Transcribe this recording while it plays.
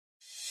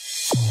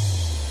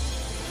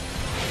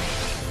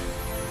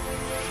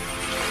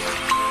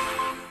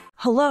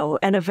Hello,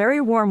 and a very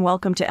warm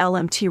welcome to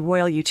LMT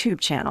Royal YouTube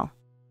channel.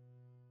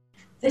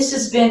 This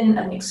has been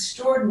an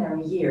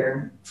extraordinary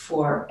year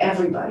for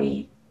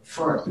everybody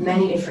for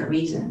many different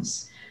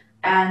reasons.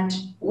 And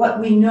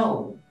what we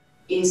know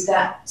is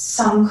that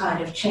some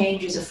kind of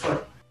change is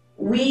afoot.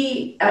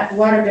 We at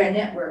WaterBear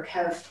Network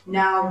have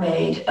now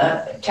made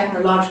a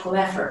technological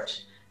effort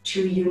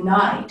to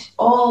unite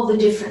all the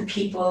different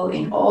people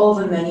in all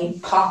the many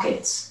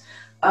pockets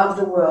of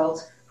the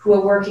world who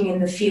are working in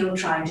the field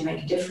trying to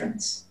make a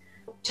difference.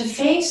 To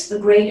face the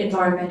great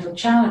environmental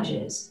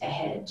challenges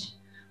ahead,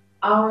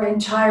 our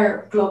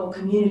entire global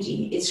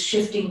community is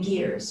shifting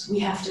gears. We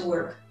have to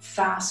work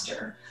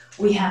faster.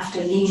 We have to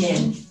lean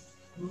in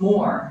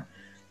more.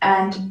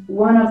 And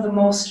one of the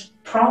most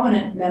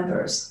prominent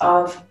members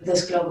of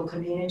this global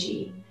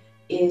community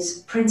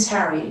is Prince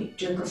Harry,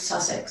 Duke of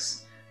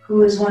Sussex,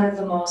 who is one of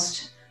the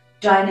most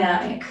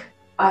dynamic,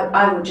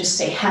 I would just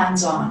say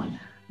hands-on,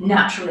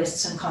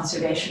 naturalists and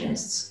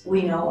conservationists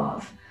we know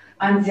of.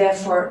 I'm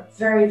therefore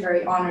very,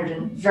 very honored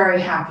and very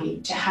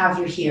happy to have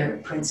you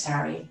here, Prince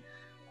Harry.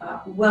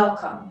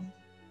 Welcome.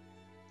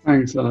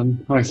 Thanks,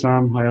 Ellen. Hi,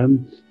 Sam. Hi,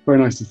 Ellen. Very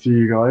nice to see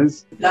you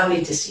guys.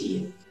 Lovely to see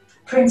you.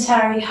 Prince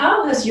Harry,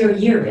 how has your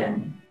year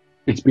been?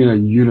 It's been a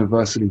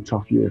universally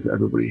tough year for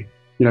everybody.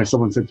 You know,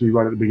 someone said to me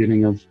right at the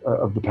beginning of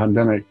the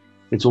pandemic,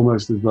 it's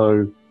almost as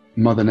though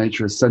Mother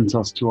Nature has sent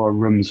us to our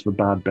rooms for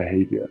bad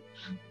behavior,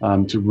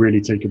 to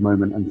really take a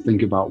moment and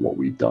think about what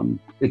we've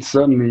done. It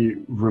certainly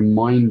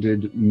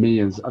reminded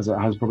me, as it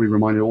has probably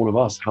reminded all of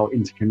us, how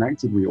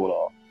interconnected we all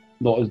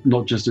are,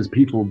 not just as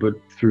people, but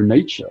through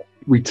nature.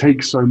 We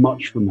take so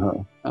much from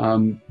her,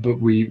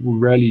 but we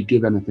rarely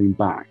give anything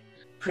back.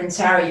 Prince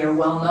Harry, you're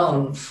well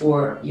known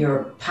for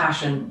your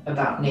passion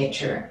about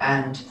nature,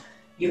 and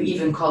you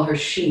even call her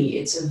she.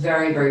 It's a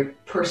very, very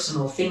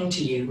personal thing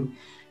to you.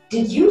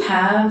 Did you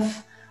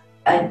have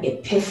an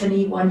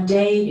epiphany one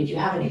day? Did you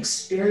have an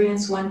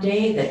experience one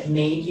day that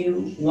made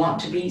you want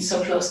to be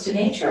so close to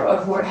nature,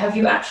 or have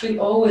you actually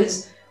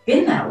always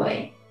been that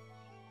way?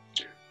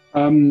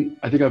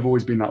 I think I've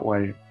always been that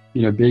way.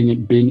 You know,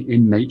 being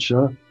in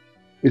nature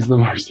is the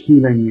most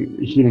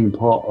healing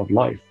part of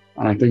life.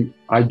 And I think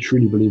I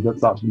truly believe that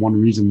that's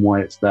one reason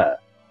why it's there.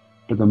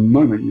 But the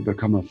moment you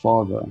become a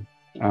father,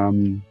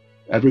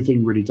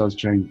 everything really does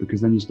change,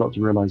 because then you start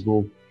to realize,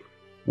 well,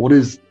 what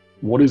is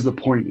the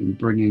point in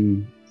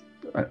bringing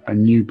a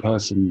new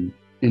person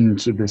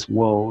into this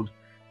world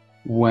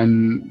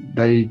when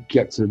they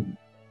get to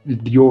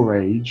your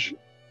age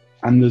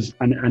and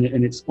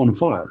it's on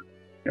fire?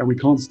 Yeah, we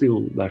can't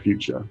steal their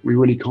future. We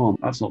really can't.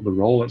 That's not the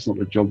role. That's not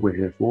the job we're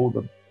here for.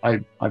 But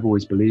I've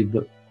always believed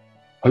that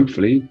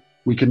hopefully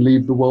we can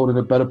leave the world in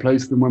a better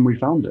place than when we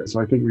found it. So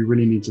I think we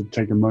really need to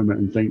take a moment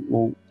and think,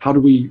 well, how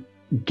do we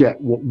get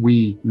what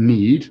we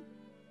need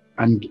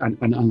and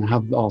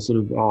have our sort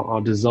of our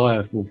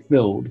desire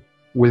fulfilled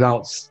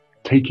without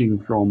taking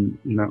from,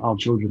 you know, our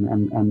children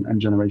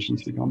and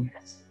generations to come?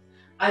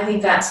 I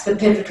think that's the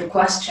pivotal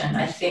question.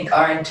 I think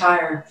our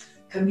entire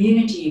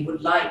community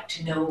would like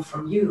to know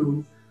from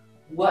you,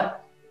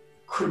 what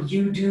could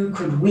you do,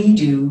 could we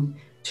do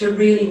to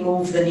really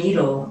move the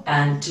needle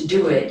and to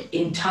do it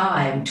in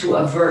time to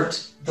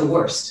avert the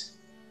worst?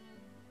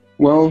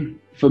 Well,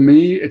 for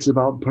me, it's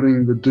about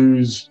putting the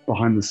do's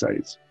behind the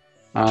says.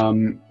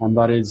 And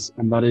that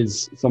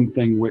is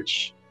something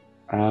which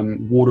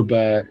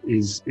WaterBear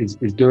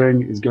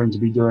is going to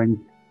be doing.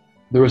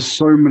 There are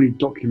so many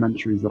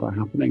documentaries that are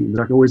happening.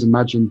 I can always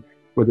imagine,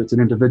 whether it's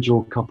an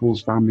individual,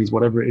 couples, families,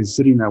 whatever it is,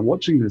 sitting there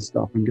watching this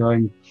stuff and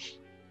going,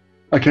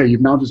 okay,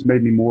 you've now just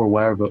made me more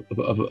aware of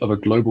a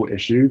global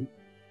issue.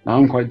 Now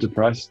I'm quite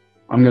depressed.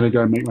 I'm going to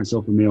go and make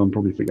myself a meal and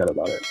probably forget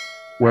about it.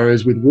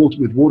 Whereas with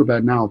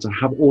WaterBear now, to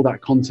have all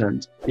that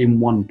content in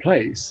one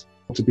place,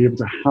 to be able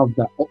to have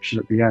that option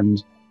at the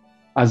end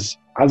as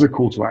a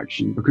call to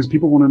action, because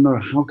people want to know,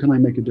 how can I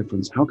make a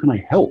difference? How can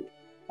I help?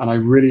 And I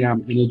really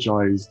am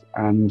energized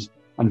and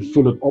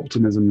full of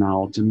optimism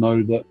now to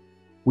know that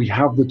we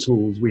have the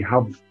tools, we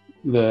have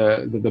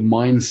the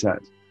mindset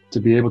to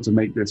be able to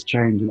make this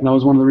change. And that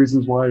was one of the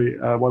reasons why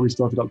we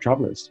started up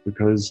Travelist,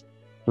 because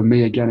for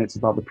me, again, it's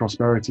about the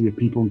prosperity of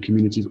people and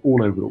communities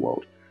all over the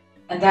world.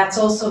 And that's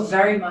also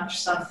very much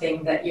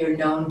something that you're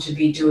known to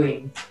be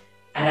doing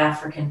at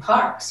African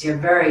Parks. You're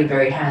very,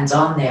 very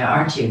hands-on there,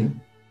 aren't you?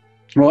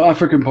 Well,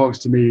 African Parks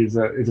to me is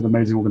an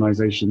amazing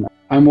organization.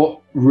 And what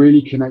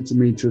really connected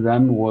me to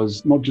them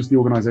was not just the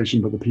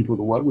organization, but the people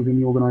that work within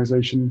the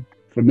organization.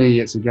 For me,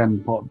 it's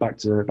again back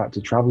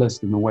to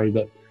Travelist, in the way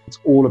that it's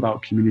all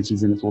about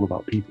communities and it's all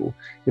about people.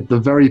 If the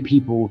very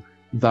people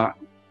that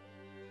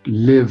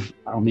live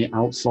on the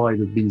outside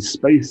of these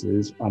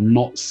spaces are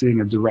not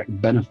seeing a direct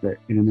benefit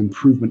in an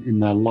improvement in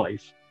their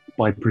life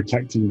by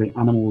protecting the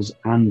animals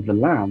and the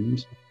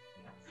land,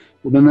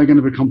 well, then they're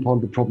going to become part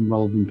of the problem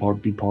rather than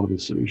be part of the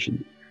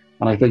solution.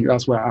 And I think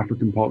that's where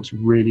African Parks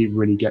really,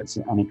 really gets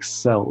it and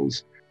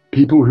excels.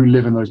 People who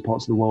live in those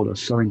parts of the world are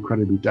so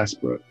incredibly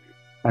desperate.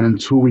 And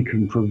until we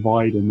can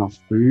provide enough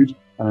food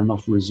and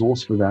enough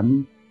resource for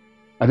them,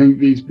 I think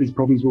these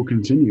problems will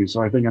continue.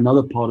 So I think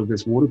another part of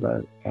this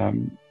WaterBear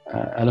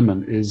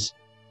element is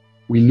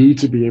we need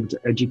to be able to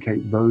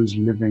educate those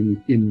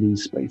living in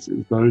these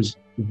spaces, those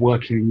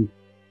working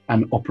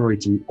and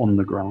operating on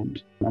the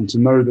ground. And to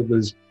know that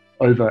there's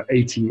over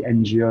 80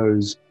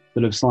 NGOs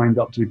that have signed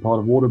up to be part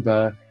of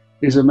WaterBear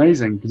is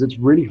amazing, because it's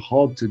really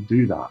hard to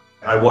do that.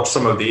 I watched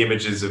some of the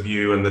images of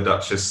you and the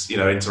Duchess, you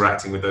know,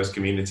 interacting with those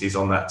communities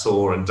on that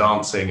tour and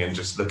dancing and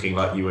just looking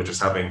like you were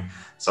just having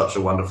such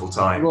a wonderful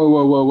time.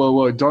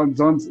 Whoa.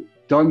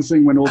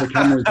 Dancing when all the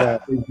cameras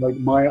are is like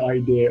my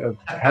idea of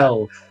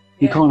hell.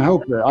 You can't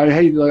help it. I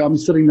hate, like, I'm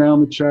sitting there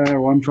on the chair,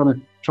 or I'm trying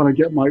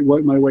to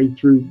work my way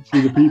through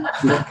the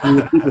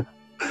people.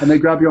 And they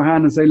grab your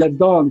hand and say, let's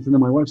dance. And then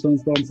my wife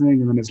starts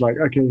dancing, and then it's like,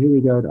 okay, here we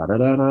go. Da, da,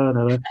 da, da,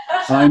 da.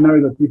 And I know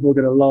that people are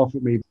going to laugh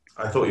at me.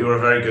 I thought you were a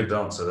very good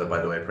dancer, though,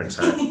 by the way, Prince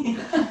Harry.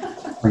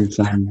 Thanks,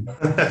 Sam.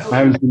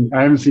 I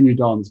haven't seen you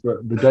dance,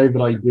 but the day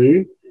that I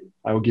do,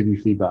 I will give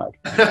you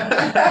feedback.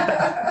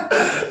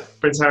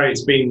 Prince Harry,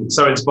 it's been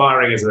so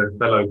inspiring as a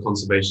fellow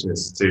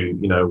conservationist to,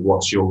 you know,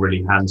 watch your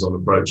really hands-on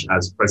approach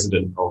as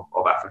president of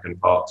African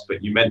Parks.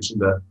 But you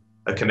mentioned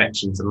a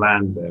connection to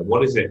land there.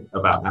 What is it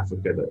about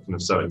Africa that kind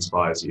of so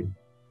inspires you?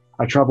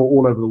 I travel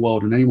all over the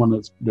world, and anyone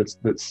that's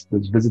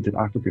visited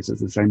Africa says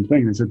the same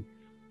thing. They said,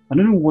 I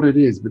don't know what it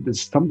is, but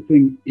there's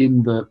something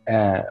in the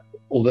air,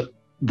 or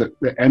that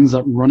ends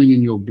up running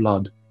in your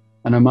blood.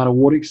 And no matter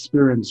what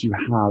experience you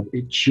have,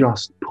 it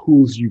just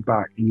pulls you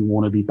back, and you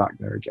want to be back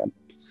there again.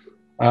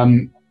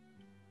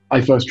 I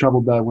first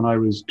traveled there when I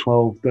was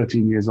 12,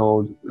 13 years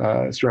old,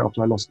 straight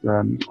after I lost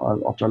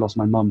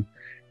my mum.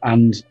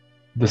 And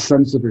the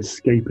sense of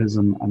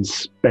escapism and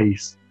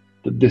space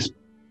that this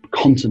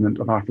continent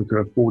of Africa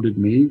afforded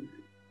me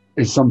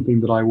is something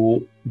that I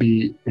will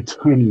be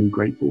eternally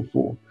grateful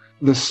for.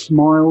 The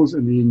smiles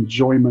and the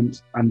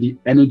enjoyment and the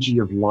energy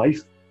of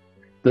life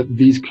that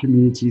these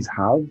communities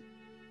have,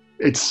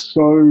 it's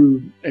so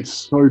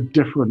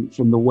different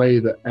from the way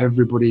that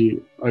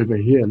everybody over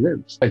here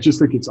lives. I just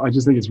think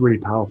it's really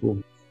powerful.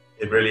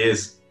 It really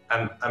is.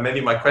 And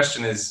maybe my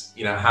question is,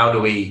 you know, how do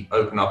we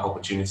open up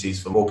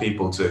opportunities for more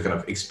people to kind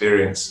of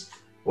experience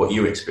what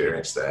you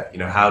experienced there? You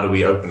know, how do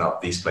we open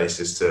up these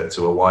places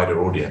to a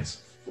wider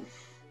audience?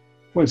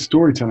 Well, it's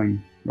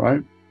storytelling,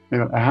 right? You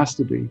know, it has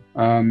to be.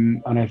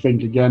 And I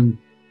think, again,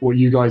 what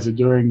you guys are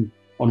doing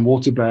on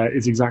WaterBear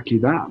is exactly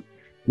that.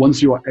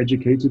 Once you are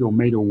educated or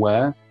made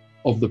aware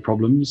of the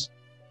problems,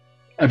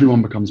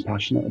 everyone becomes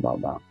passionate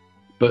about that.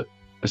 But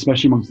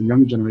especially amongst the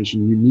younger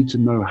generation, you need to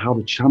know how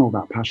to channel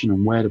that passion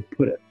and where to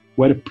put it,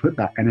 where to put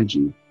that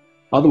energy.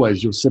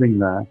 Otherwise, you're sitting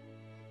there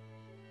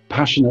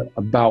passionate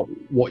about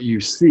what you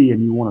see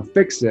and you want to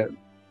fix it,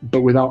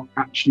 but without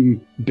actually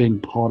being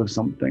part of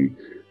something.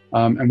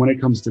 And when it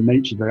comes to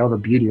nature, the other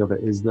beauty of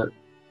it is that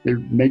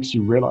it makes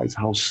you realize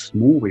how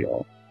small we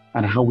are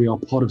and how we are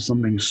part of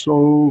something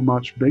so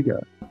much bigger.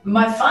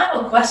 My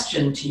final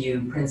question to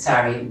you, Prince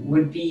Harry,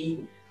 would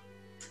be,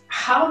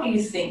 how do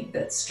you think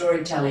that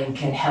storytelling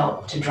can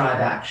help to drive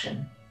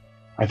action?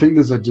 I think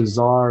there's a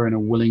desire and a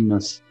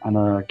willingness and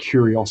a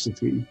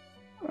curiosity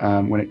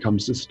when it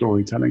comes to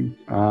storytelling.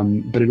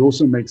 But it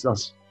also makes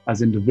us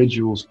as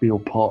individuals feel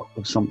part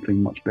of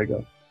something much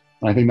bigger.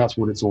 And I think that's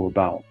what it's all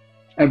about.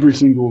 Every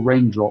single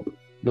raindrop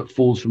that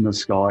falls from the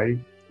sky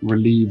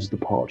relieves the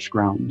parched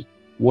ground.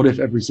 What if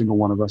every single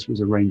one of us was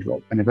a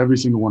raindrop? And if every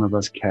single one of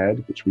us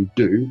cared, which we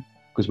do,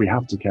 because we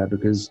have to care,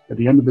 because at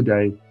the end of the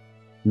day,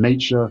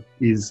 nature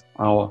is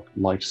our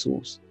life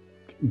source.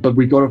 But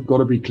we've got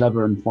to be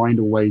clever and find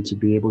a way to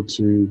be able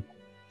to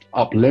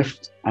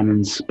uplift and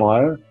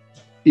inspire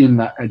in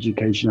that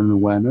education and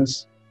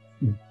awareness.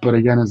 But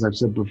again, as I've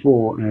said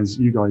before, and as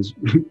you guys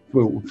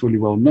fully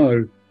well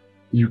know,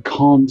 you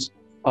can't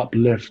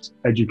uplift,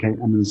 educate,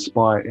 and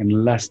inspire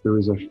unless there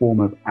is a form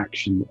of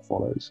action that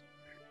follows.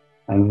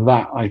 And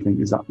that, I think,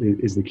 is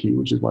the key,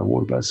 which is why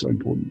WaterBear is so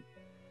important.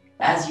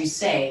 As you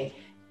say,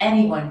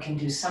 anyone can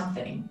do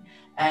something,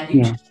 and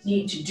you just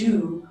need to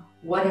do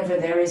whatever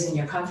there is in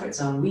your comfort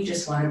zone. We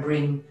just want to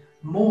bring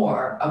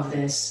more of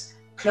this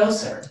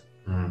closer.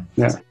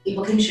 So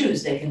people can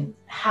choose. They can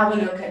have a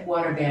look at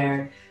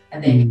WaterBear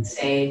and they can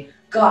say,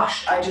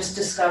 gosh, I just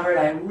discovered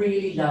I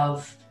really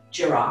love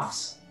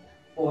giraffes.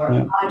 Or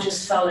I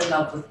just fell in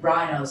love with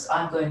rhinos.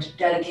 I'm going to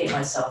dedicate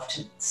myself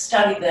to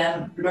study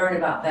them, learn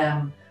about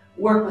them,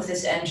 work with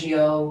this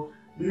NGO,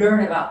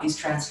 learn about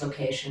these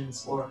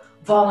translocations, or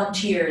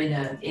volunteer in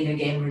a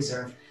game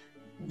reserve.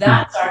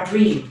 That's our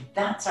dream.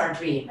 That's our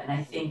dream. And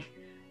I think,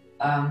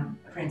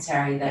 Prince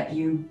Harry, that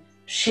you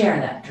share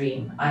that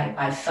dream.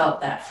 I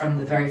felt that from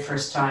the very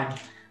first time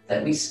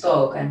that we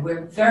spoke, and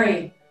we're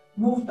very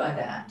moved by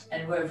that.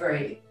 And we're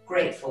very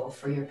grateful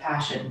for your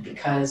passion,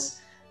 because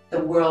the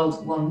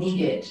world will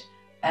need it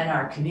and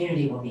our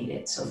community will need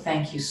it. So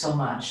thank you so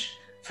much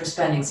for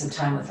spending some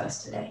time with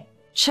us today.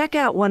 Check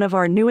out one of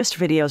our newest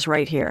videos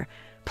right here.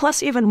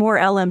 Plus, even more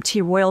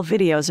LMT Royal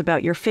videos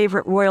about your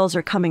favorite royals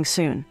are coming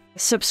soon.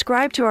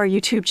 Subscribe to our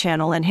YouTube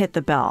channel and hit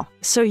the bell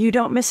so you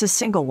don't miss a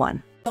single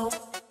one. Don't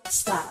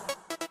stop.